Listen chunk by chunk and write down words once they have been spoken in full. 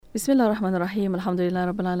Bismillahirrahmanirrahim.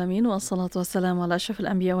 Alhamdulillahirabbil wassalatu wassalamu ala asyrafil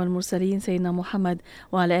anbiya wal mursalin sayyidina Muhammad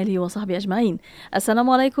wa ala alihi wa sahbihi ajma'in.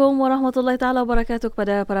 Assalamualaikum warahmatullahi taala wabarakatuh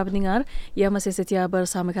kepada para pendengar yang masih setia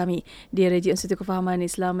bersama kami di Radio Institut Kefahaman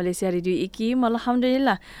Islam Malaysia Radio IKIM.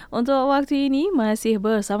 Alhamdulillah, untuk waktu ini masih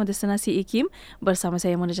bersama destinasi IKIM bersama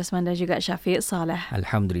saya Mona Jasman dan juga Syafiq Saleh.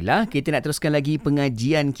 Alhamdulillah, kita nak teruskan lagi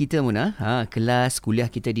pengajian kita, Mona. Kelas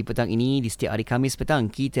kuliah kita di petang ini, di setiap hari Khamis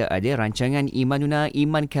petang kita ada rancangan Imanuna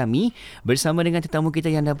Iman kami bersama dengan tetamu kita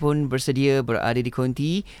yang dah pun bersedia berada di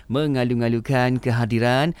konti mengalu-alukan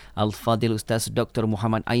kehadiran Al-Fadil Ustaz Dr.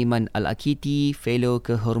 Muhammad Aiman Al-Akiti, Fellow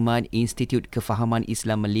Kehormat Institut Kefahaman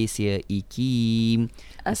Islam Malaysia IKIM.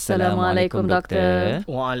 Assalamualaikum Doktor.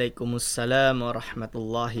 Waalaikumsalam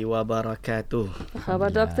warahmatullahi wabarakatuh. Khabar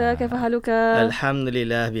Doktor, kaifa haluka?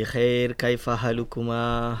 Alhamdulillah bikhair, kaifa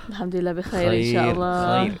halukuma? Alhamdulillah bikhair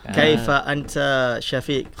insya-Allah. Kaifa anta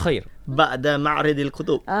Syafiq? Khair. Ba'da ma'ridil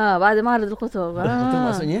kutub. Ba'da ma'ridil kutub. Itu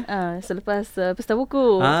maksudnya? Selepas pesta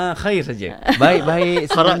buku. Khair saja. Baik.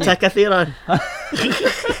 Qara'ta kathiran.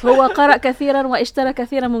 Huwa qara' kathiran wa ishtara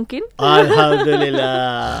kathiran mungkin.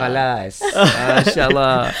 Alhamdulillah. Khalas.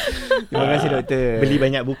 Masya-Allah. Terima kasih Doktor. Beli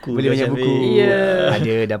banyak buku. Ya.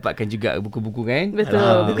 Ada dapatkan juga buku-buku kan?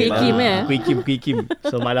 Betul. Buku IKIM Buku IKIM.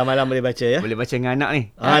 So malam-malam boleh baca ya. Boleh baca dengan anak ni.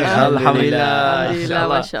 Alhamdulillah.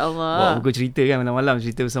 Masya-Allah. Bawa buku cerita kan malam-malam,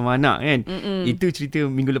 cerita bersama anak kan. Itu cerita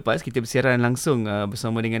minggu lepas kita bersiaran langsung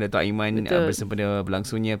bersama dengan Dr. Aiman bersama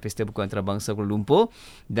berlangsungnya Pesta Buku Antarabangsa Kuala Lumpur.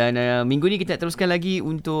 Dan minggu ni kita nak teruskan lagi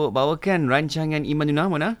untuk bawakan rancangan Imanuna,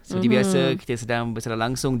 Mona. Seperti biasa kita sedang bersiaran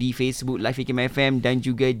langsung di Facebook Live IKIM FM dan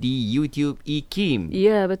juga di YouTube IKIM.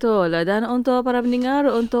 Ya, betul. Dan untuk para pendengar,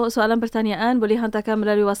 untuk soalan pertanyaan boleh hantarkan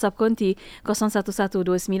melalui WhatsApp konti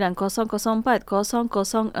 01129004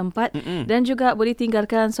 dan juga boleh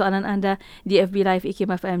tinggalkan soalan anda di FB Live IKIM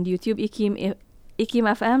FM, di YouTube IKIM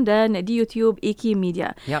FM dan di YouTube IKIM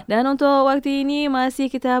Media. Dan untuk waktu ini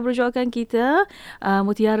masih kita berjuangkan kita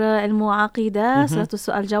Mutiara Ilmu Aqidah, 100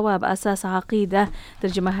 soal jawab asas aqidah,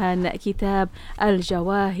 terjemahan kitab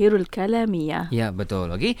Al-Jawahirul Kalamiyah. Ya,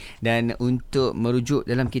 betul. Okey. Dan untuk merujuk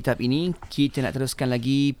dalam kitab ini, kita nak teruskan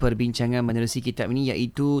lagi perbincangan menerusi kitab ini,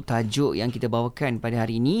 iaitu tajuk yang kita bawakan pada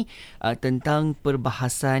hari ini tentang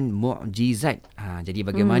perbahasan mukjizat. Jadi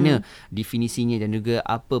bagaimana definisinya dan juga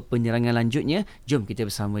apa penyerangan lanjutnya? Jom kita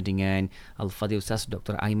bersama dengan Al-Fadil Ustaz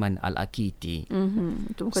Dr. Aiman Al-Akiti.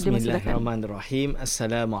 Bismillahirrahmanirrahim.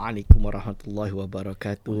 Assalamualaikum warahmatullahi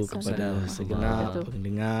wabarakatuh kepada segenap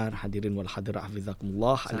pendengar, hadirin wal hadirat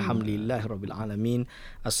hafizakumullah. Alhamdulillahirabbil alamin.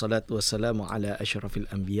 Assalatu wassalamu ala asyrafil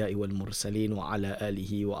anbiya'i wal mursalin wa ala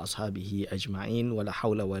alihi wa ashabihi ajma'in. Wala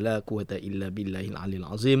haula wala quwata illa billahil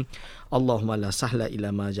aliyil azim. Allahumma la sahla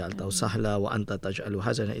illa ma ja'altahu sahla wa anta taj'alu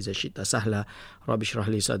hazana idza syi'ta sahla. Rabbi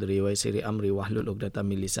shrah li sadri wa yassir amri wahlul 'uqdatam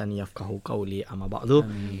min lisani yafqahu qawli, amma ba'du.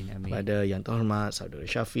 Kepada yang terhormat Saudara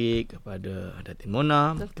Syafiq, kepada Datin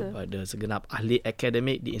Mona, kepada segenap ahli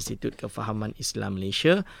akademik di Institut Kefahaman Islam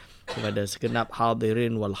Malaysia, kepada segenap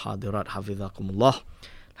hadirin wal hadirat hafizakumullah.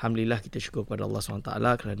 Alhamdulillah, kita syukur kepada Allah SWT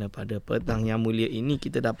kerana pada petang yang mulia ini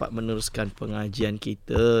kita dapat meneruskan pengajian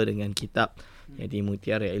kita dengan kitab iaitu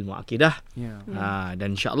Mutiara Ilmu Akidah.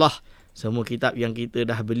 Dan insya-Allah semua kitab yang kita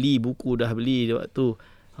dah beli, buku dah beli waktu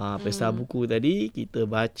pesta buku tadi, kita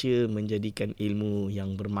baca menjadikan ilmu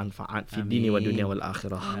yang bermanfaat fi dini wa dunia wal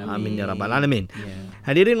akhirah. Amin ya rabbal alamin.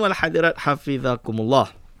 Hadirin wal hadirat hafizakumullah.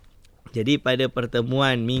 Jadi pada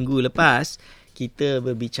pertemuan minggu lepas kita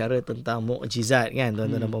berbicara tentang mukjizat kan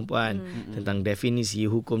tuan-tuan dan puan-puan, tentang definisi,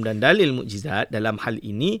 hukum dan dalil mukjizat. Dalam hal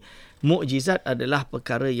ini mukjizat adalah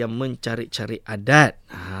perkara yang mencari-cari adat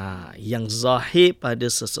yang zahir pada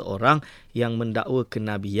seseorang yang mendakwa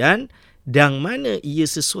kenabian dan mana ia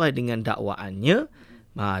sesuai dengan dakwaannya,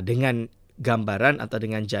 dengan gambaran atau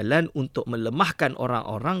dengan jalan untuk melemahkan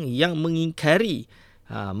orang-orang yang mengingkarinya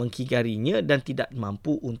dan tidak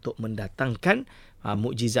mampu untuk mendatangkan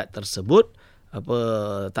mukjizat tersebut,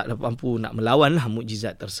 tak mampu nak melawanlah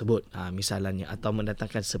mukjizat tersebut misalnya, atau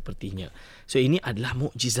mendatangkan sepertinya. So ini adalah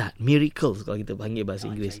mukjizat, miracles kalau kita panggil bahasa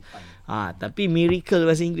Inggeris. Tapi miracle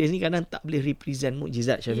bahasa Inggeris ni kadang tak boleh represent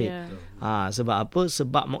mukjizat, Syafiq. Sebab apa?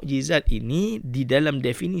 Sebab mukjizat ini di dalam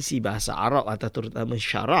definisi bahasa Arab atau terutama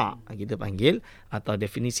syarak kita panggil, atau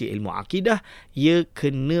definisi ilmu akidah, ia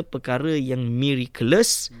kena perkara yang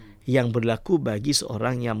miraculous yang berlaku bagi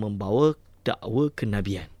seorang yang membawa dakwa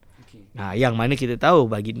kenabian. Yang mana kita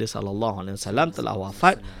tahu baginda sallallahu alaihi wasallam telah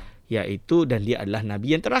wafat, iaitu dan dia adalah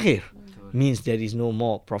nabi yang terakhir. Means there is no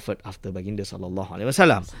more prophet after baginda sallallahu alaihi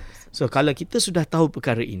wasallam. So kalau kita sudah tahu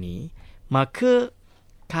perkara ini, maka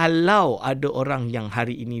kalau ada orang yang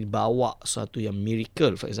hari ini bawa suatu yang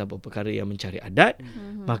miracle, for example perkara yang mencari adat,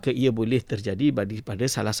 maka ia boleh terjadi pada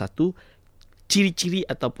salah satu ciri-ciri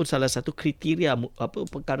ataupun salah satu kriteria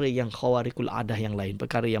perkara yang khawarikul adah yang lain,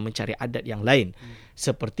 perkara yang mencari adat yang lain.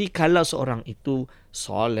 Seperti kalau seorang itu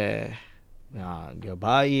soleh, dia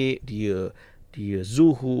baik, dia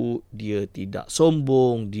zuhud, dia tidak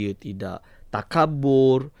sombong, dia tidak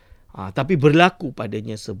takabur, tapi berlaku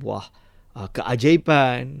padanya sebuah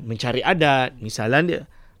keajaiban, mencari adat, misalnya dia,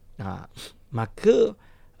 maka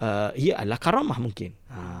ia adalah karamah mungkin.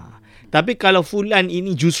 Tapi kalau fulan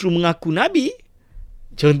ini justru mengaku Nabi,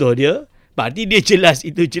 contoh dia, berarti dia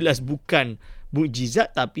jelas bukan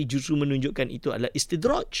mukjizat, tapi justru menunjukkan itu adalah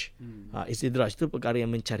istidraj. Istidraj itu perkara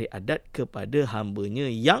yang mencari adat kepada hambanya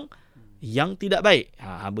yang tidak baik,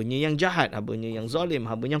 hambanya yang jahat, hambanya yang zalim,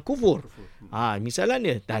 hambanya yang kufur. Misalnya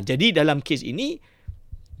dia. Jadi dalam kes ini,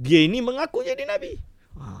 dia ini mengaku jadi Nabi,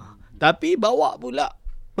 tapi bawa pula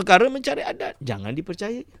perkara mencari adat, jangan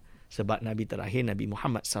dipercaya. Sebab Nabi terakhir Nabi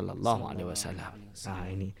Muhammad sallallahu alaihi wasallam.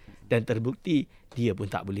 Ini dan terbukti dia pun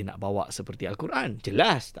tak boleh nak bawa seperti Al-Quran,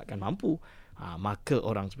 jelas takkan mampu. Maka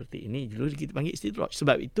orang seperti ini dulu kita panggil istidraj.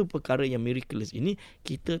 Sebab itu perkara yang miraculous ini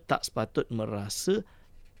kita tak sepatut merasa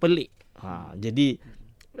pelik. Jadi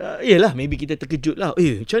yalah, maybe kita terkejut lah.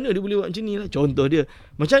 Macam mana dia boleh buat macam ni lah. Contoh dia,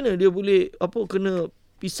 macam mana dia boleh kena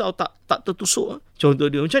pisau tak tertusuk. Contoh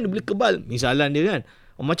dia, macam mana dia boleh kebal. Misalan dia kan.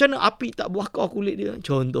 Macam mana api tak bakar kulit dia.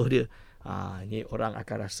 Contoh dia. Ni orang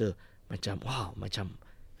akan rasa macam macam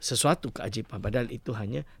sesuatu keajaiban. Padahal itu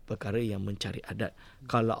hanya perkara yang mencari adat.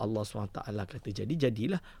 Kalau Allah SWT kata jadi,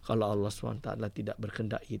 jadilah. Kalau Allah SWT tidak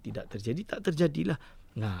berkehendak, ia tidak terjadi, tak terjadilah.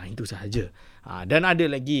 Itu sahaja. Dan ada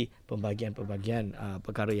lagi pembagian-pembagian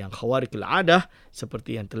perkara yang khawarikul adah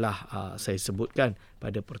seperti yang telah saya sebutkan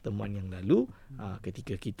pada pertemuan yang lalu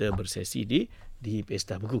ketika kita bersesi di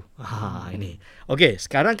Pesta Buku. Ini. Okey,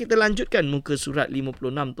 sekarang kita lanjutkan muka surat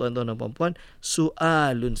 56 tuan-tuan dan puan-puan.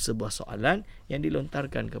 Soalun, sebuah soalan yang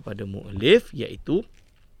dilontarkan kepada mu'allif, iaitu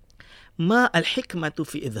ma al-hikmatu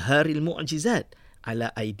fi izharil mu'jizat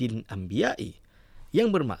ala aidil anbiya'i,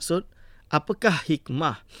 yang bermaksud apakah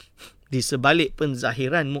hikmah di sebalik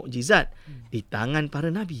penzahiran mukjizat di tangan para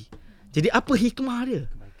nabi. Jadi apa hikmah dia?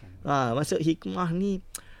 Maksud hikmah ni,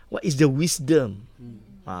 what is the wisdom?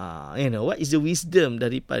 What is the wisdom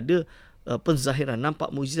daripada penzahiran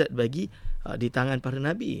nampak mukjizat bagi di tangan para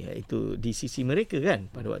nabi, iaitu di sisi mereka kan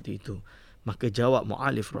pada waktu itu. Maka jawab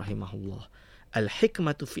mu'alif rahimahullah,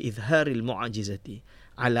 al-hikmatu fi izharil mu'jizati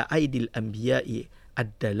ala aidil anbiya'i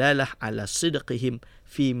ad-dalalah ala sidqihim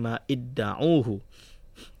fima idda'uhu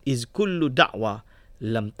iz kullu da'wa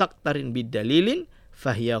lam taqtarin bidalilin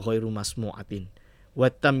fahiya ghairu masmu'atin wa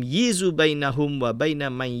tamyizu bainahum wa baina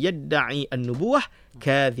man yadda'i an-nubuwah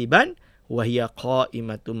kadhiban wa hiya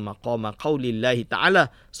qa'imatun maqama qaulillahi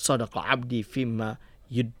ta'ala sadaqa 'abdi fima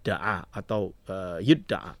yudda'a atau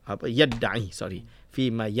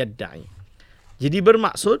fima yadda'i. Jadi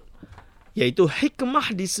bermaksud iaitu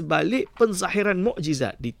hikmah di sebalik penzahiran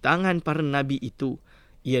mukjizat di tangan para nabi itu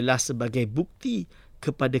ialah sebagai bukti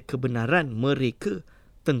kepada kebenaran mereka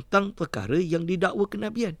tentang perkara yang didakwa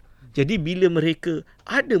kenabian. Jadi bila mereka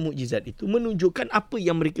ada mukjizat itu, menunjukkan apa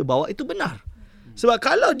yang mereka bawa itu benar. Sebab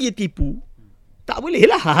kalau dia tipu, tak boleh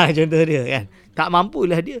lah. Contoh dia kan, tak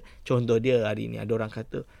mampulah dia. Contoh dia hari ni ada orang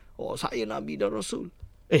kata, saya Nabi dan Rasul.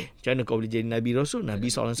 Macam mana kau boleh jadi Nabi Rasul? Nabi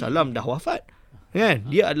SAW dah wafat kan?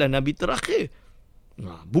 Dia adalah Nabi terakhir.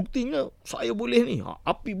 Buktinya saya boleh ni,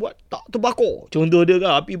 api buat tak terbakar. Contoh dia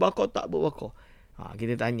kan, api bakar tak berbakar.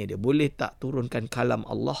 Kita tanya dia, boleh tak turunkan kalam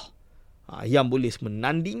Allah yang boleh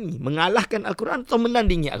menandingi, mengalahkan Al-Quran atau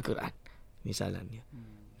menandingi Al-Quran misalnya.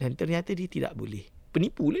 Dan ternyata dia tidak boleh.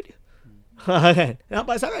 Penipu lah dia. Kan?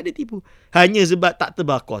 Nampak sangat dia tipu. Hanya sebab tak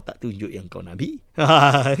terbakar tak tunjuk yang kau Nabi.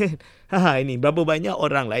 Ini berapa banyak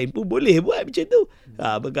orang lain pun boleh buat macam tu.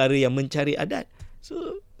 Perkara yang mencari adat.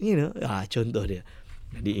 So, contoh dia.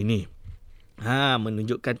 Jadi ini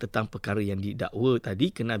menunjukkan tentang perkara yang didakwa tadi,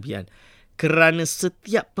 kenabian. Kerana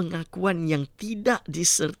setiap pengakuan yang tidak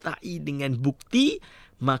disertai dengan bukti,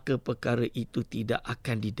 maka perkara itu tidak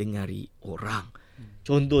akan didengari orang.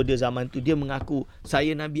 Contoh dia zaman tu, dia mengaku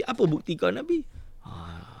saya Nabi. Apa bukti kau Nabi?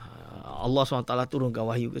 Allah SWT turunkan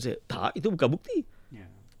wahyu ke saya. Tak, itu bukan bukti.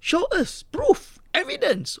 Show us proof,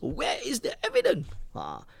 evidence. Where is the evidence?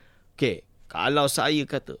 Okay, kalau saya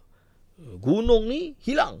kata gunung ni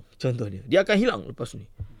hilang, contoh dia akan hilang lepas ni,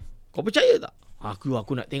 kau percaya tak? Aku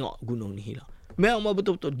nak tengok gunung ni hilang. Memang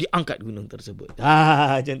betul-betul diangkat gunung tersebut.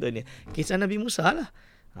 Contohnya kisah Nabi Musa lah.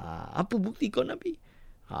 Apa bukti kau Nabi?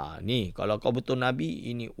 Ni kalau kau betul Nabi,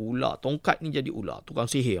 ini ular, tongkat ni jadi ular, tukang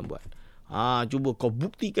sihir yang buat. Cuba kau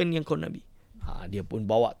buktikan yang kau Nabi. Dia pun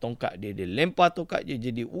bawa tongkat dia lempar tongkat dia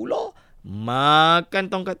jadi ular, makan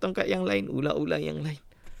tongkat-tongkat yang lain, ular-ular yang lain.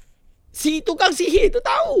 Si tukang sihir tu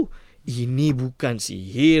tahu, ini bukan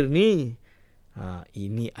sihir ni.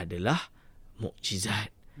 Ini adalah mukjizat.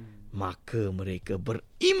 Maka mereka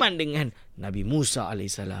beriman dengan Nabi Musa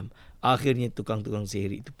AS. Akhirnya tukang-tukang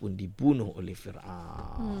sihir itu pun dibunuh oleh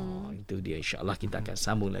Fir'aun. Itu dia, insyaAllah kita akan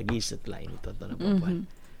sambung lagi setelah ini, tuan-tuan dan puan-puan.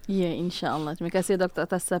 Ya, insya-Allah. Terima kasih Doktor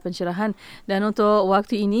atas pencerahan. Dan untuk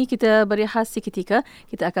waktu ini kita berehat seketika.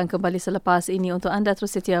 Kita akan kembali selepas ini. Untuk anda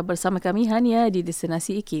terus setia bersama kami hanya di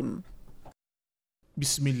Destinasi IKIM.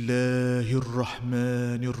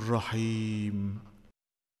 Bismillahirrahmanirrahim.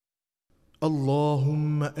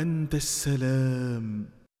 Allahumma antas salam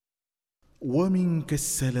wa minkas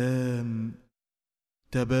salam.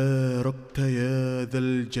 Tabarakta ya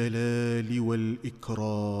dzal jalali wal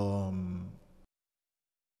ikram.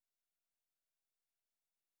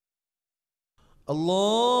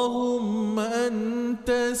 اللهم أنت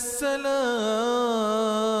السلام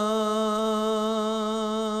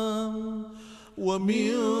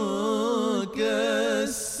ومنك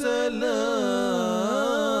السلام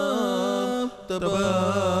تباركت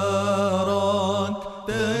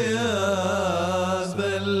يا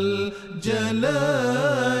ذا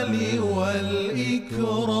الجلال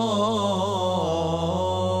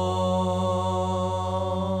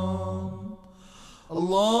والإكرام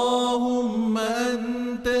اللهم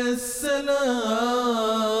أنت السلام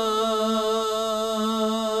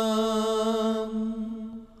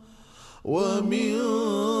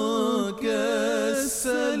ومنك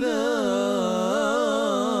السلام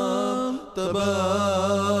تباركت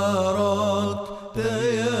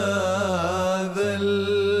يا ذا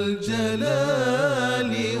الجلال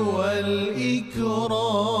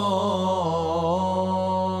والإكرام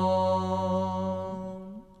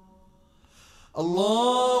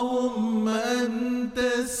اللهم أنت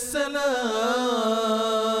السلام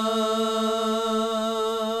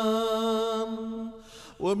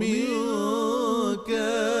ومنك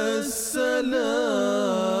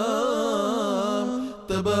السلام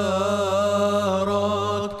تباركت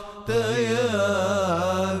يا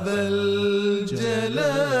ذا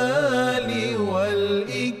الجلال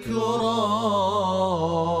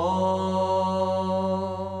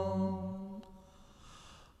والإكرام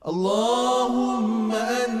اللهم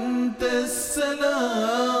أنت السلام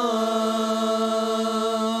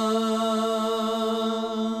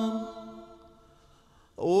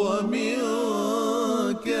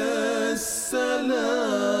ومنك السلام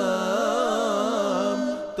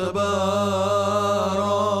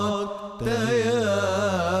تباركت يا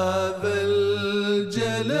ذا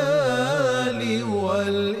الجلال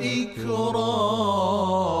والإكرام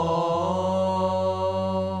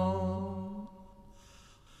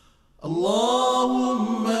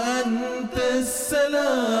اللهم أنت السلام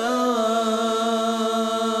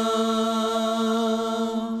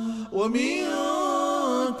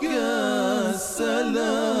ومنك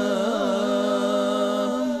السلام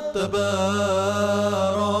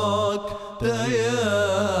تباركت يا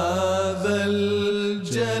ذا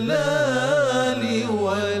الجلال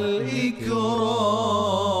والإكرام.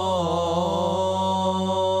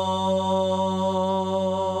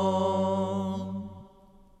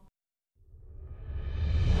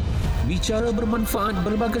 Bicara bermanfaat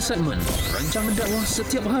berbagai segmen, rancangan dakwah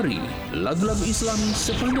setiap hari, lagu-lagu Islami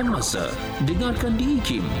sepanjang masa. Dengarkan di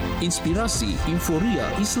IKIM, Inspirasi Inforia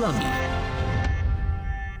Islami.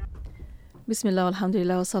 Bismillah,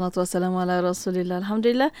 alhamdulillah, wassalatu wassalamu ala rasulillah.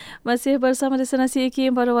 Alhamdulillah, masih bersama Destinasi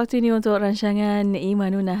IKIM pada waktu ini untuk rancangan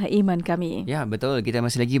Imanuna Iman Kami. Ya, betul. Kita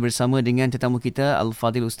masih lagi bersama dengan tetamu kita,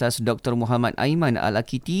 Al-Fadhil Ustaz Dr. Muhammad Aiman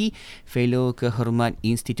Al-Akiti, Fellow Kehormat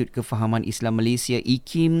Institut Kefahaman Islam Malaysia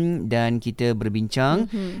IKIM, dan kita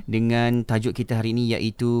berbincang dengan tajuk kita hari ini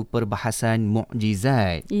iaitu perbahasan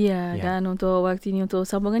mukjizat. Ya, dan untuk waktu ini untuk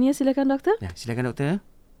sambungannya silakan doktor. Ya, silakan doktor.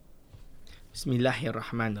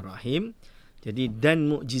 Bismillahirrahmanirrahim. Jadi, dan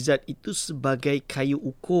mukjizat itu sebagai kayu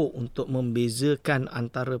ukur untuk membezakan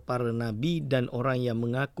antara para nabi dan orang yang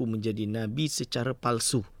mengaku menjadi nabi secara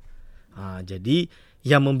palsu. Jadi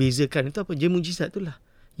yang membezakan itu apa? Dia mukjizat itulah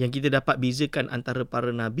yang kita dapat bezakan antara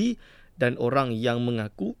para nabi dan orang yang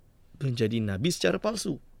mengaku menjadi nabi secara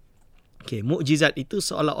palsu. Okey, mukjizat itu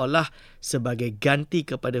seolah-olah sebagai ganti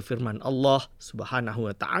kepada firman Allah Subhanahu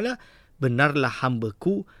Wa Taala, benarlah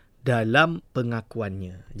hamba-Ku dalam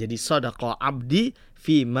pengakuannya. Jadi sadaqa abdi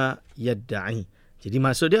fima yadda'i. Jadi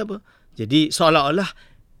maksud dia apa? Jadi seolah-olah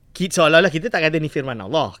kita tak kata ni firman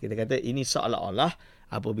Allah. Kita kata ini seolah-olah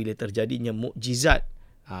apabila terjadinya mukjizat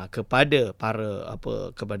kepada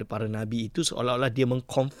para nabi itu, seolah-olah dia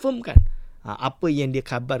mengkonfirmkan apa yang dia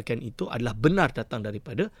kabarkan itu adalah benar datang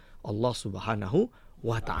daripada Allah Subhanahu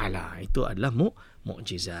wa ta'ala. Itu adalah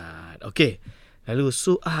mukjizat. Okey. Lalu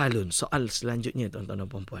soal selanjutnya tuan-tuan dan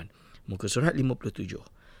puan-puan. Muka surat 57.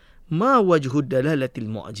 Ma wajhud dalalatil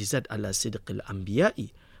mu'jizat ala sidqil anbiya'i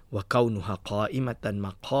wa kaunuha qa'imatan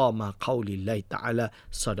maqama qaulillahi ta'ala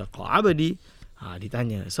sadaqa abdi.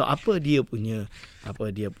 Ditanya. So apa dia punya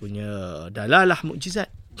dalalah mukjizat?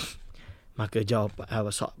 Maka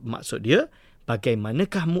maksud dia,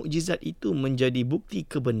 bagaimanakah mukjizat itu menjadi bukti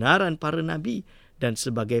kebenaran para nabi dan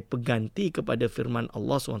sebagai pengganti kepada firman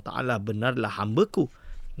Allah SWT, benarlah hamba-Ku.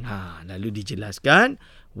 Lalu dijelaskan,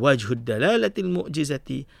 wajhud dalalatil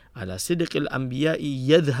mu'jizati ala sidqil anbiya'i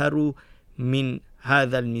yadhharu min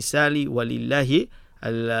hadzal misali walillahi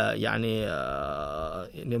yani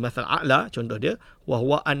mathal a'la, contoh dia, wa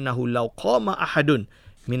huwa annahu law qama ahadun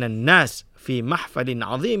minan nas fi mahfalin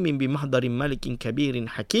 'azimin bi mahdarin malikin kabirin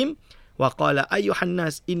hakim wa qala ayyuhan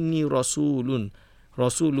nas inni rasulu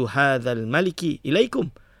hadzal maliki ilaikum,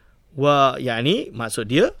 wa yani maksud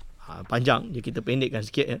dia panjang je, kita pendekkan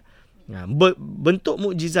sikit ya. Bentuk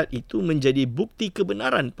mukjizat itu menjadi bukti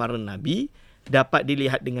kebenaran para nabi dapat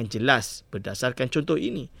dilihat dengan jelas berdasarkan contoh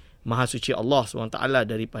ini. Maha suci Allah SWT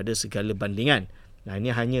daripada segala bandingan.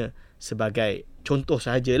 Ini hanya sebagai contoh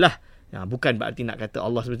sahajalah. Bukan berarti nak kata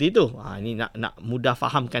Allah seperti itu. Ini nak mudah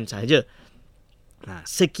fahamkan sahaja.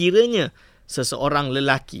 Sekiranya seseorang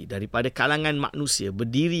lelaki daripada kalangan manusia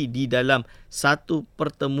berdiri di dalam satu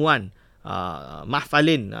pertemuan,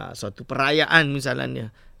 mahfalin, suatu perayaan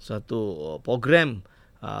misalnya, suatu program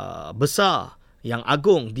besar yang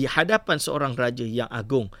agung di hadapan seorang raja yang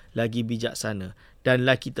agung lagi bijaksana, dan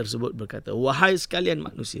lelaki tersebut berkata, wahai sekalian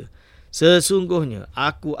manusia, sesungguhnya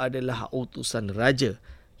aku adalah utusan raja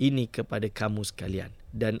ini kepada kamu sekalian,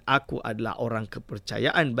 dan aku adalah orang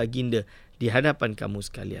kepercayaan baginda di hadapan kamu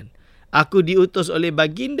sekalian. Aku diutus oleh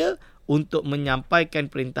baginda untuk menyampaikan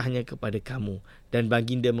perintahnya kepada kamu, dan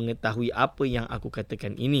baginda mengetahui apa yang aku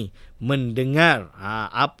katakan ini, mendengar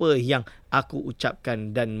apa yang aku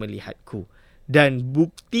ucapkan dan melihatku. Dan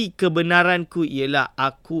bukti kebenaranku ialah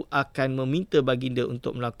aku akan meminta baginda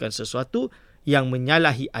untuk melakukan sesuatu yang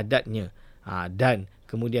menyalahi adatnya, dan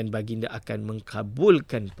kemudian baginda akan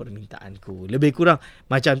mengkabulkan permintaanku. Lebih kurang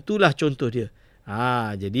macam itulah contoh dia.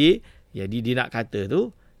 Jadi dia nak kata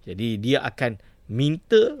tu, jadi dia akan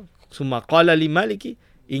minta, summa qala limaliki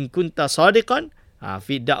in kunta sadiqan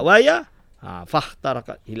fi da'waya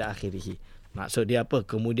fahtarakat ila akhirih. Maksud dia apa?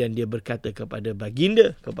 Kemudian dia berkata kepada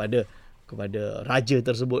baginda, kepada raja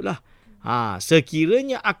tersebutlah,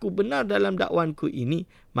 sekiranya aku benar dalam dakwanku ini,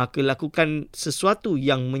 maka lakukan sesuatu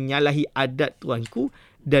yang menyalahi adat tuanku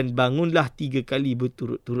dan bangunlah 3 kali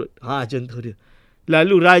berturut-turut. Contoh dia.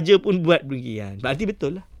 Lalu raja pun buat demikian. Berarti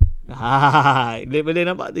betul lah. Boleh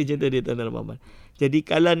nampak tu contoh dia, tuan-tuan. Jadi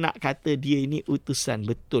kalau nak kata dia ini utusan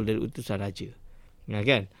betul dari utusan raja,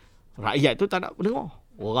 kan? Rakyat tu tak nak dengar.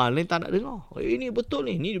 Orang lain tak nak dengar. Ini betul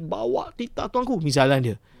ni. Ni bawa titah tuanku misalnya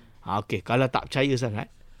dia. Okey, kalau tak percaya sangat,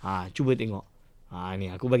 cuba tengok.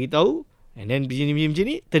 Ni aku bagi tahu, and then macam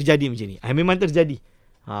ni terjadi macam ni. Memang terjadi.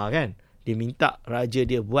 Kan? Dia minta raja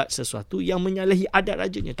dia buat sesuatu yang menyalahi adat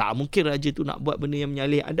rajanya. Tak mungkin raja tu nak buat benda yang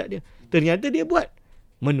menyalahi adat dia. Ternyata dia buat.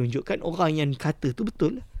 Menunjukkan orang yang kata tu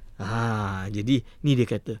betul. Jadi ni dia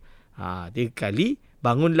kata, 3 kali,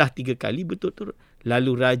 bangunlah 3 kali berturut-turut.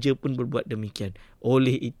 Lalu raja pun berbuat demikian.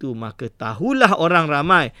 Oleh itu maka tahulah orang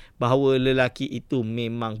ramai bahawa lelaki itu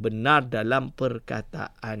memang benar dalam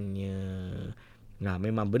perkataannya.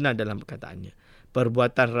 Memang benar dalam perkataannya.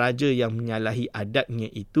 Perbuatan raja yang menyalahi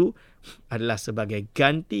adatnya itu adalah sebagai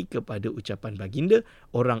ganti kepada ucapan baginda.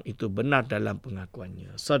 Orang itu benar dalam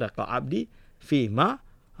pengakuannya. Sadaqa abdi fima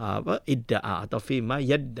idda'a atau fima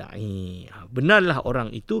yadda'i. Benarlah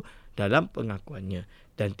orang itu dalam pengakuannya,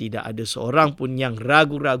 dan tidak ada seorang pun yang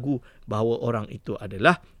ragu-ragu bahawa orang itu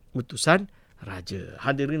adalah utusan raja.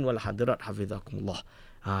 Hadirin wal hadirat hafizakumullah.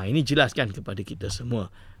 Ini jelaskan kepada kita semua.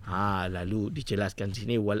 Lalu dijelaskan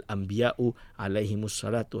sini wal anbiya'u alaihimus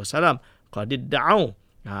salatu wassalam qad da'u.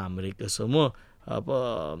 Mereka semua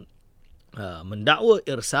mendakwa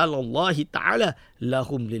irsalallahu ta'ala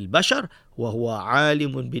lahum lil bashar wa huwa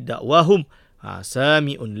alimun bidakwahum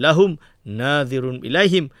sami'un lahum nadhirun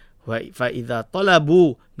ilaihim fa idza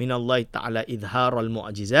talabu min Allah ta'ala idharal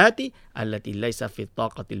mu'jizati allati laysa fi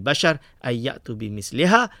taqatil bashar ay ya'tu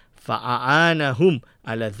bimisliha fa'anahum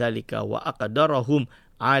ala dhalika wa aqdarahum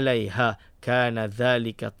 'alaiha kana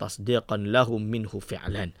dhalika tasdiqan lahum minhu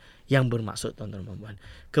fi'lan. Yang bermaksud, tuan-tuan dan puan-puan,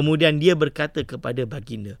 kemudian dia berkata kepada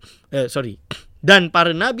baginda, dan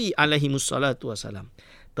para nabi alaihimussalatu wassalam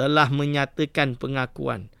telah menyatakan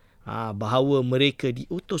pengakuan bahawa mereka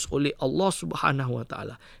diutus oleh Allah Subhanahu Wa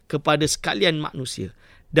Taala kepada sekalian manusia,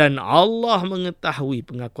 dan Allah mengetahui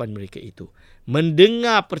pengakuan mereka itu,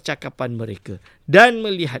 mendengar percakapan mereka dan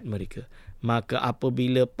melihat mereka. Maka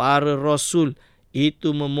apabila para rasul itu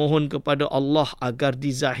memohon kepada Allah agar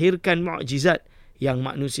dizahirkan mukjizat yang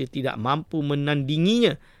manusia tidak mampu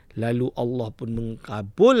menandinginya, lalu Allah pun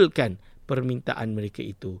mengabulkan permintaan mereka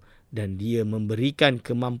itu, dan Dia memberikan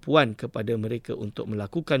kemampuan kepada mereka untuk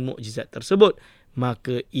melakukan mukjizat tersebut.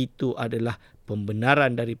 Maka itu adalah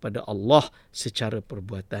pembenaran daripada Allah secara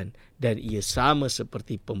perbuatan, dan ia sama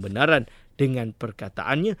seperti pembenaran dengan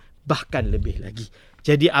perkataannya, bahkan lebih lagi.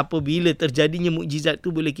 Jadi apabila terjadinya mukjizat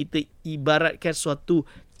tu, boleh kita ibaratkan suatu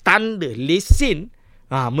tanda, lesen,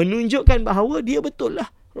 menunjukkan bahawa dia betul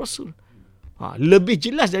lah Rasul. Lebih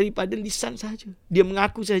jelas daripada lisan saja. Dia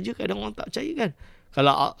mengaku saja, kadang orang tak percaya kan.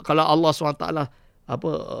 Kalau Allah SWT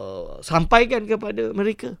sampaikan kepada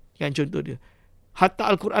mereka, kan, contoh dia, hatta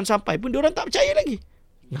Al-Quran sampai pun diorang tak percaya lagi.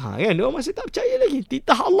 Kan, diorang masih tak percaya lagi.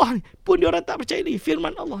 Titah Allah ni pun diorang tak percaya lagi.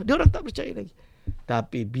 Firman Allah, diorang tak percaya lagi.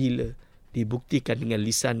 Tapi bila dibuktikan dengan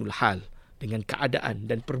lisanul hal, dengan keadaan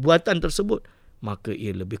dan perbuatan tersebut, maka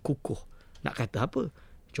ia lebih kukuh. Nak kata apa?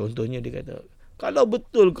 Contohnya dia kata, kalau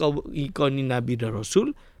betul kau ni Nabi dan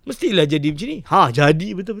Rasul, mestilah jadi macam ni. Jadi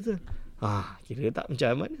betul-betul. Kira tak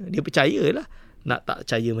macam mana. Dia percayalah. Nak tak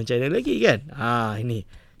percaya macam mana lagi kan? Ini.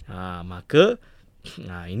 Maka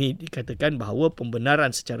ini dikatakan bahawa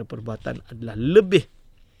pembenaran secara perbuatan adalah lebih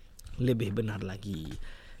benar lagi.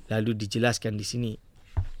 Lalu dijelaskan di sini.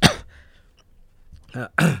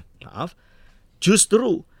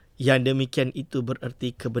 Justru yang demikian itu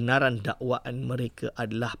bererti kebenaran dakwaan mereka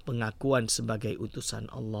adalah pengakuan sebagai utusan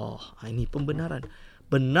Allah. Ini pembenaran.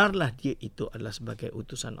 Benarlah dia itu adalah sebagai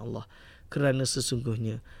utusan Allah. Kerana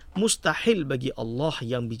sesungguhnya mustahil bagi Allah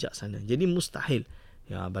yang bijaksana. Jadi mustahil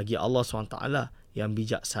bagi Allah SWT yang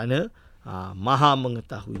bijaksana, maha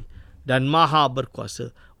mengetahui dan maha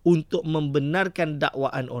berkuasa untuk membenarkan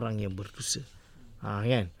dakwaan orang yang berdosa.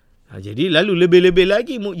 Kan? Jadi lalu lebih-lebih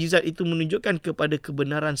lagi mukjizat itu menunjukkan kepada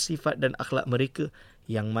kebenaran sifat dan akhlak mereka,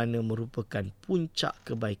 yang mana merupakan puncak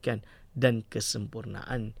kebaikan dan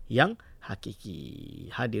kesempurnaan yang hakiki.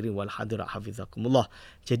 Hadirin wal hadirat hafizakumullah.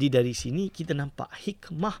 Jadi dari sini kita nampak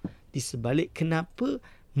hikmah di sebalik kenapa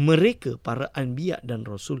mereka, para anbiya dan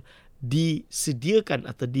rasul, disediakan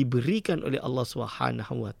atau diberikan oleh Allah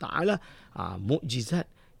Subhanahu Wa Taala mukjizat,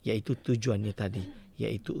 iaitu tujuannya tadi,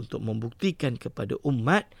 iaitu untuk membuktikan kepada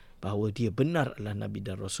umat bahawa dia benar adalah Nabi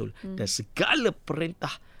dan Rasul. Dan segala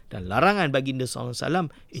perintah dan larangan baginda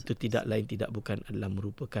SAW itu tidak lain tidak bukan adalah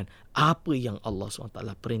merupakan apa yang Allah SWT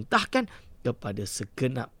perintahkan kepada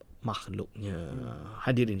segenap makhluknya.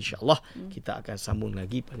 Hadirin, insyaAllah kita akan sambung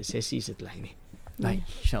lagi pada sesi setelah ini. Baik,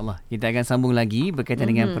 insyaAllah kita akan sambung lagi berkaitan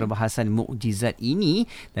dengan perbahasan mukjizat ini,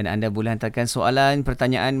 dan anda boleh hantarkan soalan,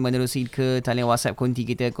 pertanyaan menerusi ke talian WhatsApp konti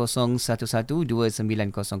kita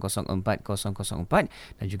 0112900404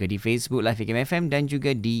 dan juga di Facebook Live IKIM FM dan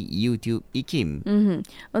juga di YouTube IKIM.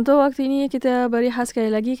 Untuk waktu ini kita berehat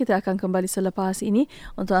sekali lagi. Kita akan kembali selepas ini.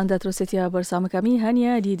 Untuk anda terus setia bersama kami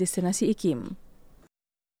hanya di Destinasi IKIM.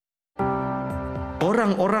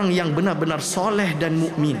 Orang-orang yang benar-benar soleh dan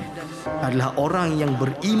mukmin adalah orang yang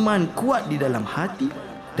beriman kuat di dalam hati,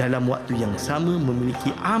 dalam waktu yang sama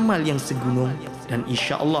memiliki amal yang segunung, dan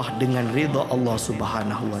insya-Allah dengan redha Allah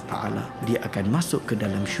Subhanahu Wa Taala dia akan masuk ke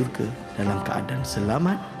dalam syurga dalam keadaan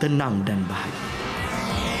selamat, tenang dan bahagia.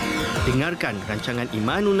 Dengarkan rancangan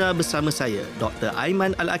Imanuna bersama saya, Dr.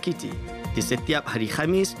 Aiman Al-Akiti, di setiap hari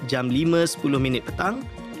Khamis jam 5.10 petang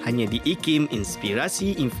hanya di IKIM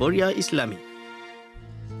Inspirasi Inforia Islami.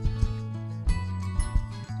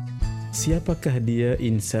 Siapakah dia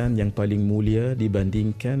insan yang paling mulia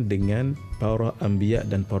dibandingkan dengan para anbiya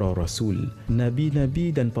dan para rasul?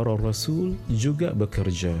 Nabi-nabi dan para rasul juga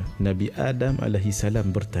bekerja. Nabi Adam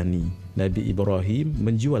alaihissalam bertani. Nabi Ibrahim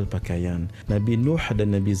menjual pakaian. Nabi Nuh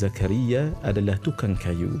dan Nabi Zakaria adalah tukang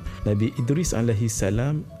kayu. Nabi Idris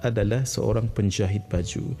alaihissalam adalah seorang penjahit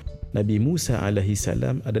baju. Nabi Musa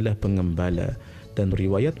alaihissalam adalah pengembala. Dan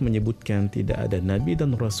riwayat menyebutkan tidak ada Nabi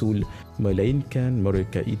dan Rasul melainkan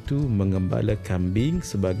mereka itu mengembala kambing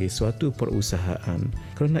sebagai suatu perusahaan.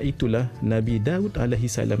 Kerana itulah Nabi Daud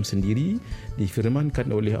alaihissalam sendiri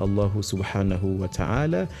difirmankan oleh Allah Subhanahu wa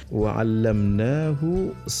taala, wa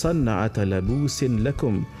 'allamnahu san'ata labusin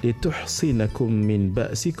lakum lituhsinakum min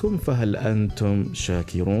ba'sikum fahal antum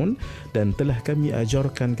syakirun. Dan telah kami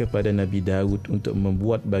ajarkan kepada Nabi Daud untuk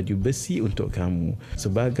membuat baju besi untuk kamu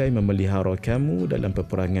sebagai memelihara kamu kamu dalam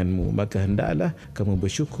peperanganmu, maka hendaklah kamu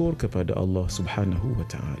bersyukur kepada Allah Subhanahu wa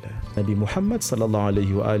taala. Nabi Muhammad sallallahu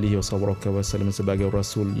alaihi wasallam sebagai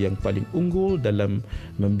rasul yang paling unggul dalam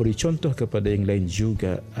memberi contoh kepada yang lain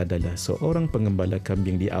juga adalah seorang pengembala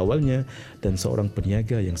kambing di awalnya dan seorang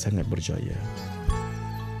peniaga yang sangat berjaya.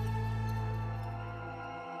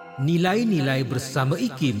 Nilai-nilai bersama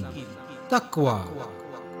IKIM. Takwa.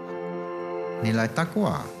 Nilai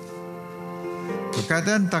takwa.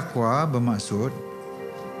 Perkataan takwa bermaksud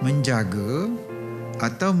menjaga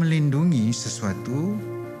atau melindungi sesuatu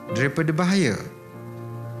daripada bahaya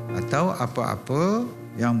atau apa-apa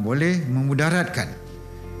yang boleh memudaratkan.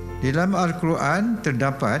 Dalam Al-Quran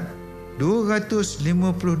terdapat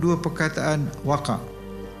 252 perkataan waqa'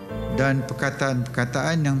 dan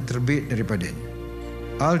perkataan-perkataan yang terbit daripadanya.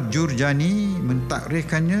 Al-Jurjani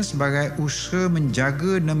mentakrifkannya sebagai usaha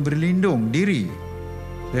menjaga dan berlindung diri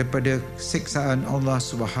daripada siksaan Allah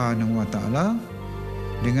Subhanahu wa taala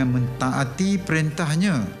dengan mentaati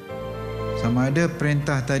perintahnya. Sama ada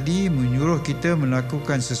perintah tadi menyuruh kita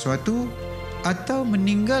melakukan sesuatu atau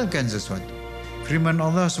meninggalkan sesuatu. Firman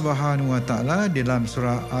Allah Subhanahu wa taala dalam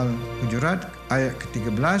surah Al-Hujurat ayat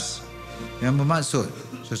ke-13 yang bermaksud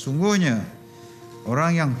sesungguhnya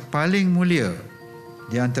orang yang paling mulia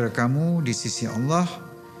di antara kamu di sisi Allah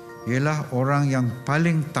ialah orang yang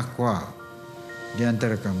paling takwa di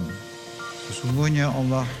antara kamu. Sesungguhnya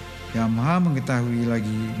Allah yang Maha mengetahui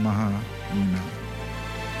lagi Maha mengenal.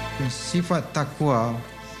 Sifat takwa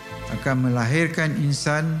akan melahirkan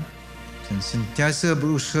insan yang sentiasa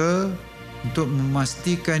berusaha untuk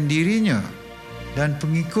memastikan dirinya dan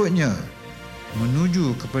pengikutnya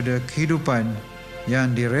menuju kepada kehidupan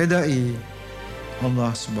yang diredai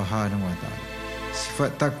Allah Subhanahu wa taala.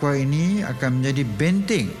 Sifat takwa ini akan menjadi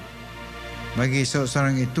benteng bagi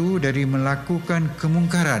seorang itu dari melakukan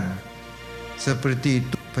kemungkaran seperti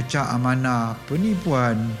pecah amanah,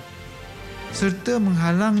 penipuan serta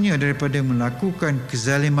menghalangnya daripada melakukan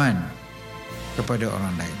kezaliman kepada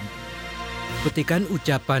orang lain. Petikan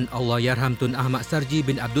ucapan Allahyarham Tun Ahmad Sarji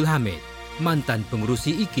bin Abdul Hamid, mantan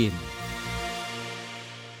pengerusi IKIM.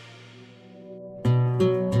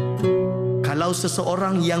 Kalau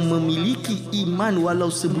seseorang yang memiliki iman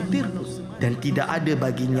walau sebutir dan tidak ada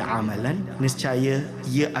baginya amalan, nescaya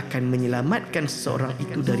ia akan menyelamatkan seseorang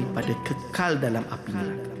itu daripada kekal dalam api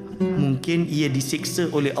neraka. Mungkin ia disiksa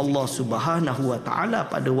oleh Allah Subhanahu wa taala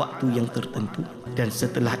pada waktu yang tertentu dan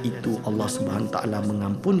setelah itu Allah Subhanahu wa taala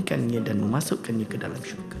mengampunkannya dan memasukkannya ke dalam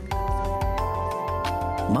syurga.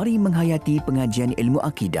 Mari menghayati pengajian ilmu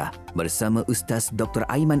akidah bersama Ustaz Dr.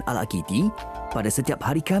 Aiman Al-Akiti pada setiap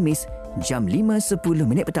hari Khamis jam 5.10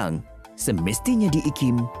 petang. Semestinya di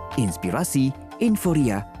IKIM, Inspirasi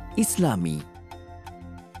Inforia Islami.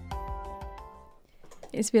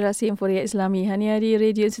 Inspirasi Inforia Islami hanya di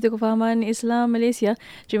Radio Institut Kefahaman Islam Malaysia.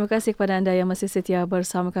 Terima kasih kepada anda yang masih setia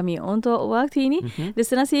bersama kami. Untuk waktu ini,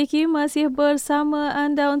 Destinasi IKIM masih bersama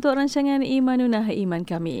anda untuk rancangan Imanuna Iman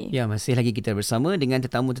Kami. Ya, masih lagi kita bersama dengan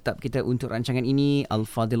tetamu tetap kita untuk rancangan ini,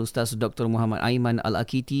 Al-Fadhil Ustaz Dr. Muhammad Aiman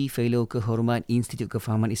Al-Akiti, Fellow Kehormat Institut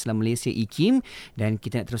Kefahaman Islam Malaysia IKIM, dan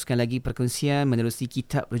kita nak teruskan lagi perkongsian menerusi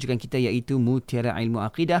kitab rujukan kita iaitu Mutiara Ilmu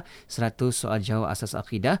Akidah, 100 soal jawab asas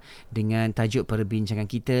akidah dengan tajuk perbincangan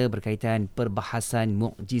kita berkaitan perbahasan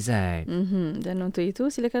mukjizat. Dan untuk itu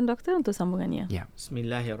silakan doktor untuk sambungannya. Ya.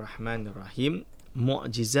 Bismillahirrahmanirrahim.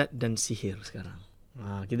 Mukjizat dan sihir sekarang.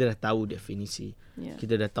 Kita dah tahu definisi.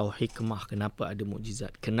 Kita dah tahu hikmah kenapa ada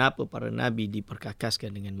mukjizat. Kenapa para nabi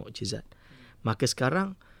diperkakaskan dengan mukjizat. Maka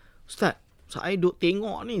sekarang, Ustaz, saya duk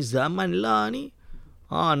tengok ni zaman lah ni.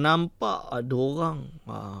 Nampak ada orang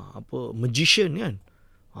magician kan.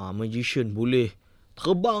 Magician boleh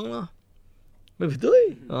terbang lah.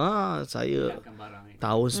 Betul. Saya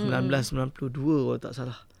tahun 1992 kalau tak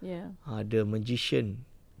salah. Ada magician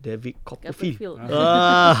David Copperfield.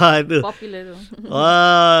 Itu. Popular tu.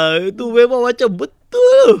 Itu memang macam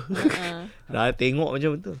betul. Dah tengok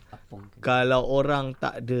macam betul. Kalau orang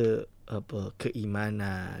tak ada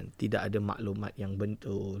keimanan, tidak ada maklumat yang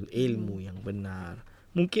betul, ilmu yang benar,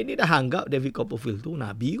 mungkin dia dah anggap David Copperfield tu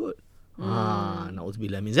nabi kot.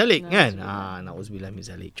 Na'udzubillah min zalik kan. Na'udzubillah min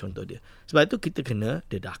zalik contoh dia. Sebab itu kita kena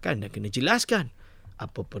dedahkan dan kena jelaskan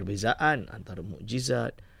apa perbezaan antara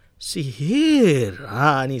mukjizat, sihir.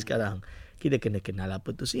 Ni sekarang kita kena kenal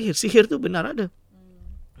apa tu sihir. Sihir tu benar ada.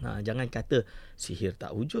 Jangan kata sihir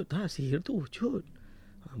tak wujud. Sihir tu wujud.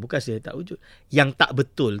 Bukan sihir tak wujud. Yang tak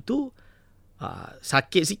betul tu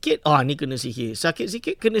sakit sikit, ni kena sihir. Sakit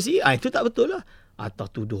sikit kena sihir. Itu tak betul lah. Atau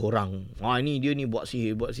tuduh orang, ni dia ni buat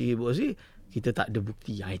sihir. Kita tak ada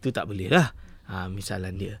bukti. Itu tak boleh lah.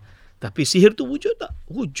 Misalan dia. Tapi sihir tu wujud tak?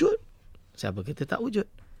 Wujud. Siapa kata tak wujud?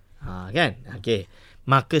 Kan? Okey.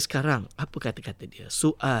 Maka sekarang apa kata-kata dia?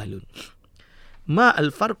 Soalun. Ma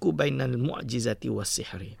al-farqu bainal mu'jizati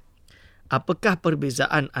was-sihri? Apakah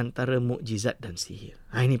perbezaan antara mukjizat dan sihir?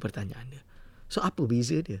 Ini pertanyaan dia. So apa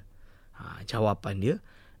beza dia? Jawapan dia,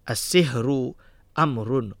 as-sihru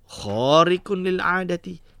amrun khariqun lil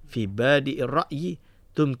 'adati fi badi'ir ra'yi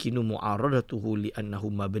tumkinu mu'aradatuhu li'annahu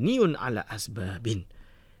mabniun 'ala asbabin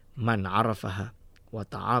man 'arafaha wa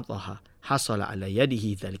ta'ataha hasala 'ala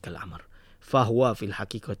yadihi dhalikal amr fahuwa fil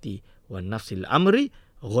haqiqati wan nafsil amri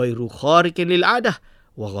ghairu khariqin lil 'adah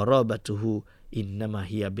wa gharabatuhu innama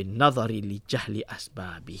hiya bin nazari li jahli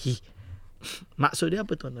asbabihi. Maksud dia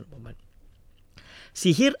apa tuan-tuan dan puan-puan?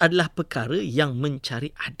 Sihir adalah perkara yang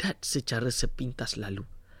mencari adat secara sepintas lalu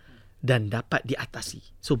dan dapat diatasi.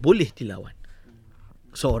 So boleh dilawan.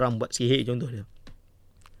 Seorang buat sihir contoh dia.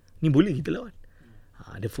 Ni boleh kita lawan.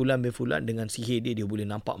 Ada fulan berfulan dengan sihir dia boleh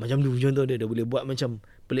nampak macam tu contoh dia boleh buat macam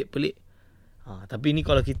pelik-pelik. Tapi ni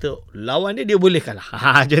kalau kita lawan dia boleh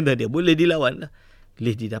kalah. Contoh dia boleh dilawan lah.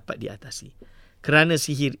 Boleh didapat diatasi. Kerana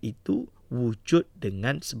sihir itu wujud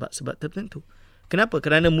dengan sebab-sebab tertentu. Kenapa?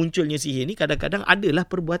 Kerana munculnya sihir ni kadang-kadang adalah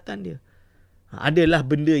perbuatan dia. Adalah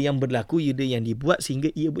benda yang berlaku, yang dibuat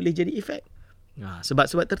sehingga ia boleh jadi efek.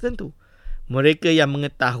 Sebab-sebab tertentu. Mereka yang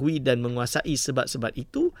mengetahui dan menguasai sebab-sebab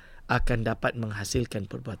itu akan dapat menghasilkan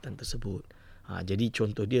perbuatan tersebut. Jadi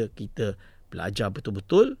contoh dia, kita belajar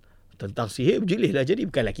betul-betul tentang sihir, bolehlah jadi.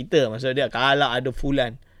 Bukanlah kita, maksud dia kalau ada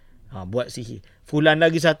fulan buat sihir, fulan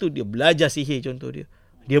lagi satu dia belajar sihir contoh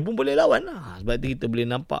dia pun boleh lawan lah. Sebab tu kita boleh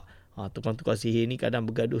nampak tukang-tukang sihir ni kadang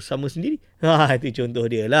bergaduh sama sendiri. Itu contoh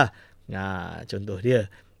dia lah. Contoh dia.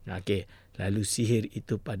 Okey. Lalu sihir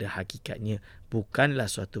itu pada hakikatnya bukanlah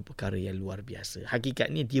suatu perkara yang luar biasa.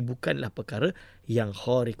 Hakikatnya dia bukanlah perkara yang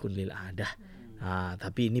khariqun lil 'adah.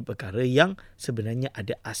 Tapi ini perkara yang sebenarnya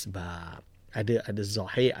ada asbab. Ada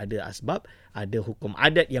zahir, ada asbab, ada hukum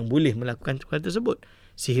adat yang boleh melakukan perkara tersebut.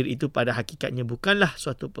 Sihir itu pada hakikatnya bukanlah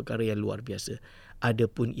suatu perkara yang luar biasa.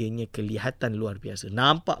 Adapun ianya kelihatan luar biasa,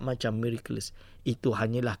 nampak macam miraculous, itu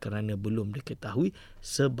hanyalah kerana belum diketahui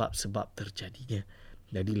sebab-sebab terjadinya.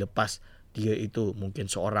 Jadi lepas dia itu mungkin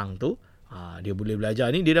seorang tu, dia boleh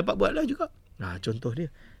belajar ni, dia dapat buatlah juga. Contoh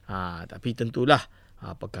dia. Tapi tentulah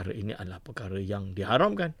perkara ini adalah perkara yang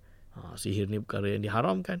diharamkan. Sihir ni perkara yang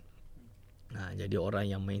diharamkan. Jadi orang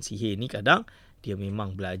yang main sihir ni kadang dia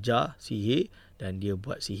memang belajar sihir dan dia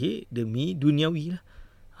buat sihir demi duniawi lah.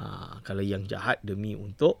 Kalau yang jahat demi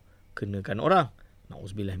untuk kenakan orang.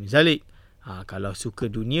 Na'udzubillah min zalik. Kalau suka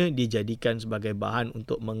dunia dia jadikan sebagai bahan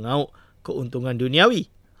untuk mengauk keuntungan duniawi.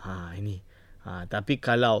 Ini. Tapi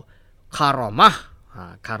kalau karamah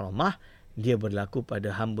dia berlaku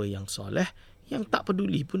pada hamba yang soleh yang tak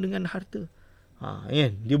peduli pun dengan harta.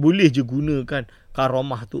 Dia boleh je gunakan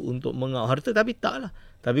karamah tu untuk mengauk harta, tapi taklah.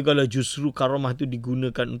 Tapi kalau justru karamah tu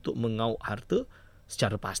digunakan untuk mengauk harta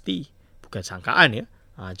secara pasti, bukan sangkaan ya.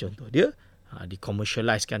 Contoh dia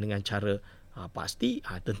dikomersialiskan dengan cara pasti,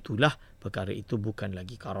 tentulah perkara itu bukan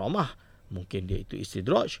lagi karamah. Mungkin dia itu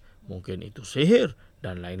istidraj, mungkin itu sihir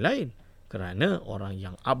dan lain-lain. Kerana orang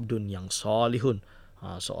yang abdun, yang salihun,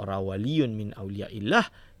 seorang waliun min awliyaillah,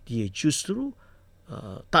 dia justru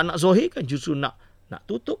tak nak zahirkan, justru nak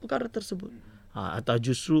tutup perkara tersebut. Atau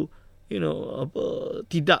justru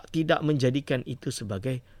tidak menjadikan itu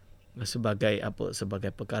sebagai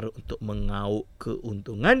perkara untuk mengauk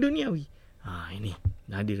keuntungan duniawi. Ini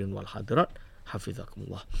hadirin wal hadirat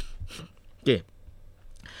hafizakumullah. Okey.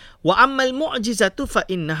 Wa ammal mu'jizatu fa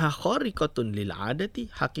innaha khariqatun lil 'adati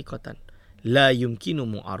haqiqatan la yumkinu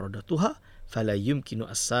mu'aradatuha fala yumkinu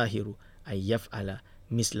as-sahiru ay yaf'ala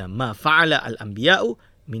misla ma fa'ala al-anbiya'u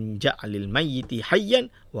min ja'alil mayyiti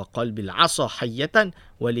hayyan wa qalbil 'asa hayyatan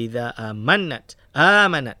walidha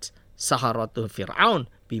amanat saharatu fir'aun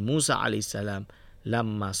bi Musa alaihissalam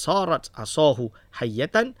lamma sarat asahu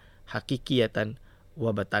hayyatan haqiqiyatan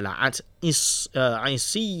wa batala'at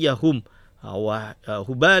isiyahum wa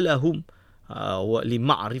hubalahum wa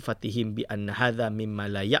lima'rifatihim bi anna hadha mimma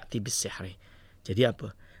la ya'ti bis-sihri. Jadi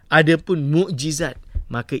apa? Adapun mukjizat,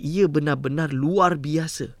 maka ia benar-benar luar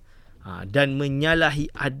biasa dan menyalahi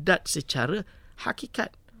adat secara hakikat.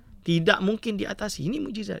 Tidak mungkin diatasi. Ini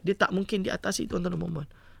mukjizat. Dia tak mungkin diatasi, tuan-tuan dan puan-puan.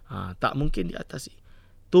 Tak mungkin diatasi.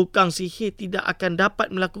 Tukang sihir tidak akan dapat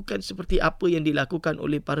melakukan seperti apa yang dilakukan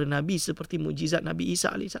oleh para nabi, seperti mukjizat Nabi Isa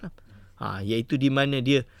AS. Iaitu di mana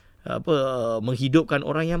dia menghidupkan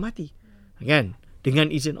orang yang mati, kan,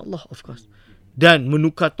 dengan izin Allah, of course, dan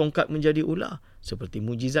menukar tongkat menjadi ular seperti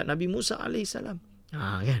mukjizat Nabi Musa alaihissalam.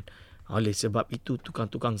 Kan, oleh sebab itu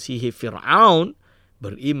tukang-tukang sihir Firaun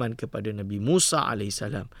beriman kepada Nabi Musa AS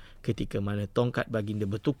ketika mana tongkat baginda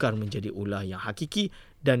bertukar menjadi ular yang hakiki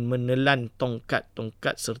dan menelan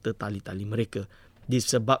tongkat-tongkat serta tali-tali mereka,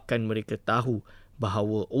 disebabkan mereka tahu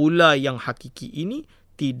bahawa ular yang hakiki ini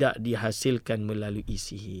tidak dihasilkan melalui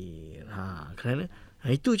sihir. Kerana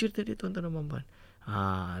itu cerita dia, tuan-tuan dan puan-puan.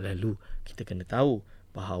 Lalu kita kena tahu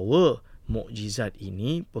bahawa mukjizat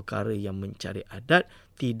ini perkara yang mencari adat,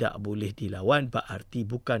 tidak boleh dilawan. Berarti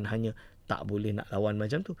bukan hanya tak boleh nak lawan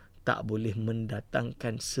macam tu, tak boleh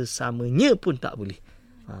mendatangkan sesamanya pun tak boleh.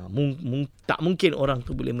 Tak mungkin orang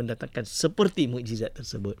tu boleh mendatangkan seperti mukjizat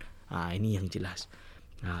tersebut. Ini yang jelas.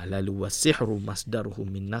 Lalu wasihru masdaruhu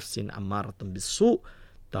min nafsin ammaratun bisu'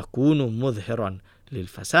 takunu mudhiran lil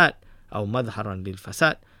fasad atau madharan lil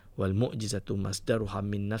fasad, wal mu'jizatu masdaruha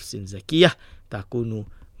min nafsin zakiyah takunu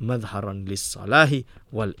madharan lis salahi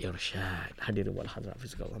wal irsyad. Hadirin wal hadirat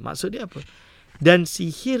fizikallah. Maksud dia apa? Dan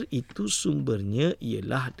sihir itu sumbernya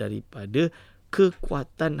ialah daripada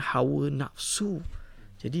kekuatan hawa nafsu.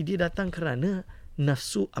 Jadi dia datang kerana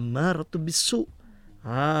nafsu ammaratu bisu'.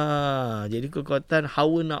 Jadi kekuatan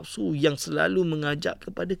hawa nafsu yang selalu mengajak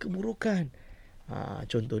kepada keburukan.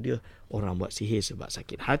 Contoh dia, orang buat sihir sebab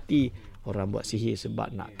sakit hati, orang buat sihir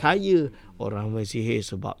sebab nak kaya, orang buat sihir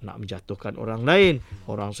sebab nak menjatuhkan orang lain,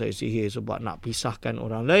 orang saya sihir sebab nak pisahkan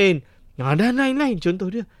orang lain, dan lain-lain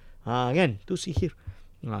contoh dia. Kan, tu sihir.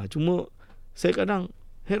 Cuma saya kadang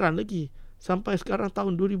heran lagi, sampai sekarang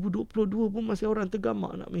tahun 2022 pun masih orang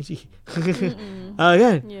tergamak nak main sihir.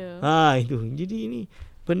 Kan? Yeah. Itu. Jadi ini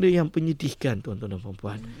benda yang penyedihkan, tuan-tuan dan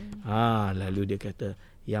puan-puan. Lalu dia kata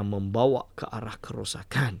yang membawa ke arah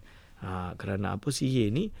kerosakan. Kerana apa,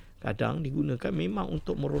 sihir ni kadang digunakan memang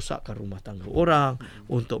untuk merosakkan rumah tangga orang,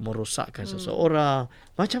 untuk merosakkan seseorang,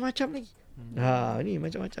 macam-macam lagi. Ni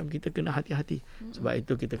macam-macam, kita kena hati-hati. Sebab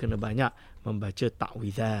itu kita kena banyak membaca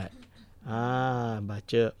ta'wizat.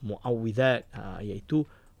 Baca mu'awwizat, iaitu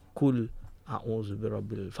kul a'udzu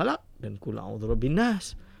birabbil falaq dan kul a'udzu birabbin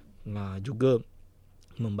nas. Juga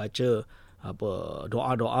membaca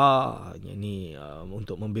doa-doa ini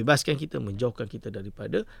untuk membebaskan kita, menjauhkan kita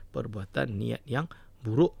daripada perbuatan niat yang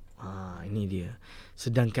buruk. Ini dia.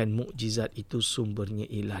 Sedangkan mukjizat itu sumbernya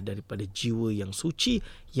ialah daripada jiwa yang suci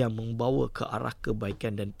yang membawa ke arah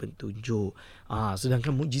kebaikan dan petunjuk.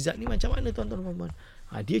 Sedangkan mukjizat ni macam mana, tuan-tuan dan puan-puan?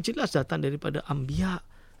 Dia jelas datang daripada anbiya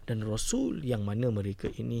dan rasul, yang mana mereka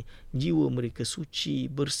ini jiwa mereka suci,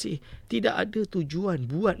 bersih. Tidak ada tujuan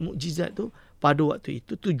buat mukjizat tu pada waktu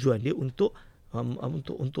itu tujuan dia untuk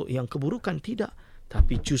yang keburukan, tidak,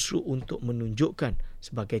 tapi justru untuk menunjukkan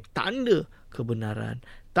sebagai tanda kebenaran,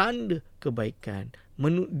 tanda kebaikan.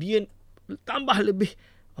 Dia tambah lebih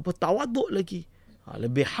tawaduk lagi,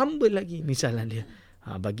 lebih humble lagi. Misalnya dia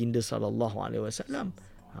baginda sallallahu alaihi wasallam,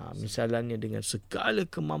 misalnya dengan segala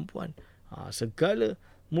kemampuan, segala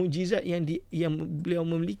mukjizat yang beliau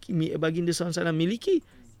memiliki, baginda sallallahu alaihi wasallam miliki,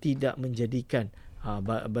 tidak menjadikan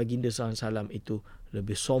baginda sallallahu alaihi wasallam itu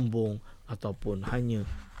lebih sombong ataupun hanya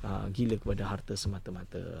gila kepada harta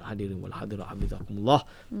semata-mata. Hadirin wal hadirat hafizakumullah.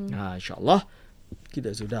 InsyaAllah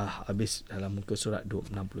kita sudah habis dalam muka surat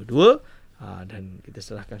 62. Dan kita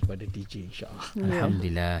serahkan kepada DJ, insyaAllah.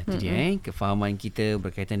 Alhamdulillah. Jadi kefahaman kita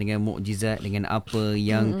berkaitan dengan mukjizat, dengan apa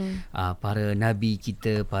yang para nabi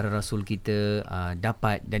kita, para rasul kita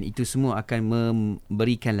dapat, dan itu semua akan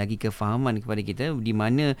memberikan lagi kefahaman kepada kita, di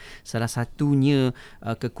mana salah satunya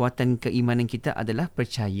kekuatan keimanan kita adalah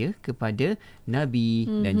percaya kepada nabi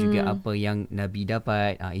dan juga apa yang nabi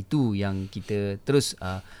dapat. Itu yang kita terus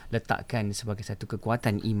letakkan sebagai satu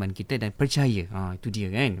kekuatan iman kita dan percaya. Itu dia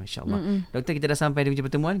kan, masya-Allah. Doktor, kita dah sampai di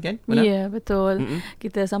pertemuan kan? Ya, yeah, betul.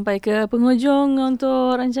 Kita sampai ke penghujung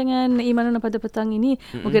untuk rancangan Imanuna pada petang ini.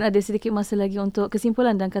 Mungkin ada sedikit masa lagi untuk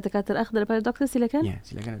kesimpulan dan kata-kata akhir daripada doktor. Silakan. Ya,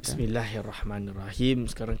 silakan doktor. Bismillahirrahmanirrahim.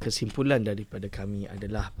 Sekarang kesimpulan daripada kami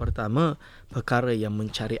adalah, pertama, perkara yang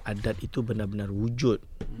mencari adat itu benar-benar wujud.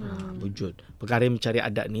 Wujud. Perkara yang mencari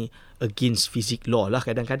adat ni against physics law lah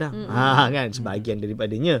kadang-kadang. Kan, sebahagian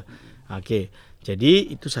daripadanya. Okey.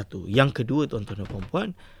 Jadi itu satu. Yang kedua, tuan-tuan dan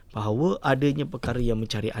puan-puan, bahawa adanya perkara yang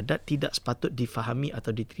mencari adat tidak sepatut difahami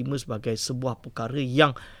atau diterima sebagai sebuah perkara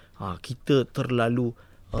yang kita terlalu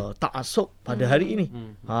ta'assub pada hari ini.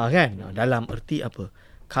 Kan? Dalam erti apa?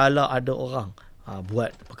 Kalau ada orang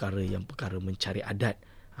buat perkara mencari adat,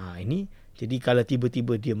 ini, jadi kalau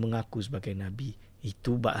tiba-tiba dia mengaku sebagai nabi,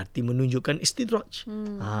 itu berarti menunjukkan istidraj.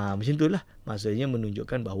 Macam itulah. Maksudnya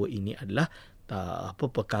menunjukkan bahawa ini adalah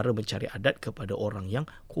perkara mencari adat kepada orang yang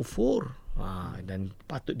kufur, dan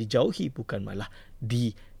patut dijauhi, bukan malah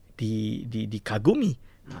dikagumi.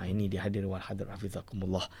 Ini dihadirin wal hadirat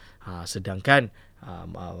hafizakumullah. Sedangkan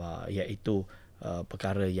iaitu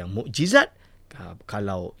perkara yang mukjizat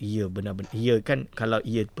Kalau ia benar-benar, ia kan, kalau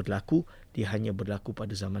ia berlaku, dia hanya berlaku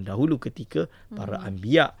pada zaman dahulu ketika para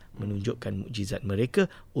anbiya menunjukkan mukjizat mereka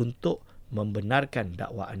untuk membenarkan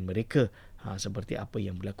dakwaan mereka. Seperti apa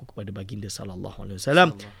yang berlaku kepada baginda sallallahu alaihi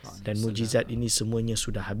wasallam, dan mukjizat ini semuanya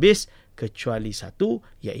sudah habis kecuali satu,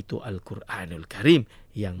 iaitu Al-Quranul Karim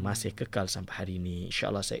yang masih kekal sampai hari ini.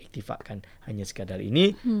 InsyaAllah saya iktifakkan hanya sekadar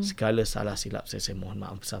ini. Segala salah silap saya mohon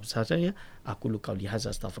maaf besar-besarnya. Aku lu qauli hadza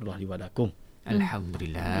astaghfirullah li wa lakum.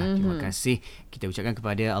 Alhamdulillah. Terima kasih kita ucapkan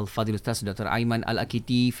kepada Al-Fadhil Ustaz Dr. Aiman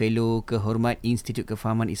Al-Akiti, Fellow Kehormat Institut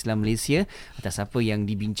Kefahaman Islam Malaysia, atas apa yang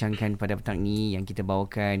dibincangkan pada petang ini, yang kita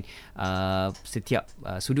bawakan setiap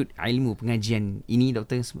sudut ilmu pengajian ini.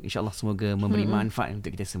 Doktor, insyaAllah semoga memberi manfaat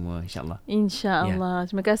untuk kita semua, insyaAllah.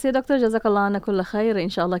 InsyaAllah. Terima kasih Doktor. Jazakallah anakullah khair.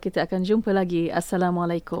 InsyaAllah kita akan jumpa lagi.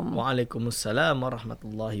 Assalamualaikum. Waalaikumsalam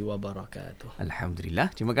warahmatullahi wabarakatuh.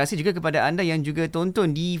 Alhamdulillah. Terima kasih juga kepada anda yang juga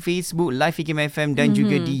tonton di Facebook Live IKIM FM dan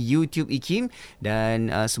juga di YouTube IKIM,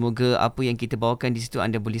 dan semoga apa yang kita bawakan di situ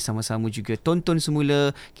anda boleh sama-sama juga tonton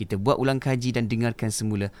semula, kita buat ulang kaji dan dengarkan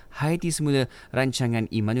semula, hayati semula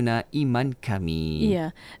rancangan Imanuna Iman Kami.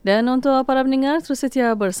 Ya, dan untuk para pendengar, terus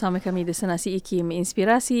setia bersama kami di Destinasi IKIM,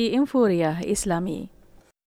 Inspirasi Inforia Islami.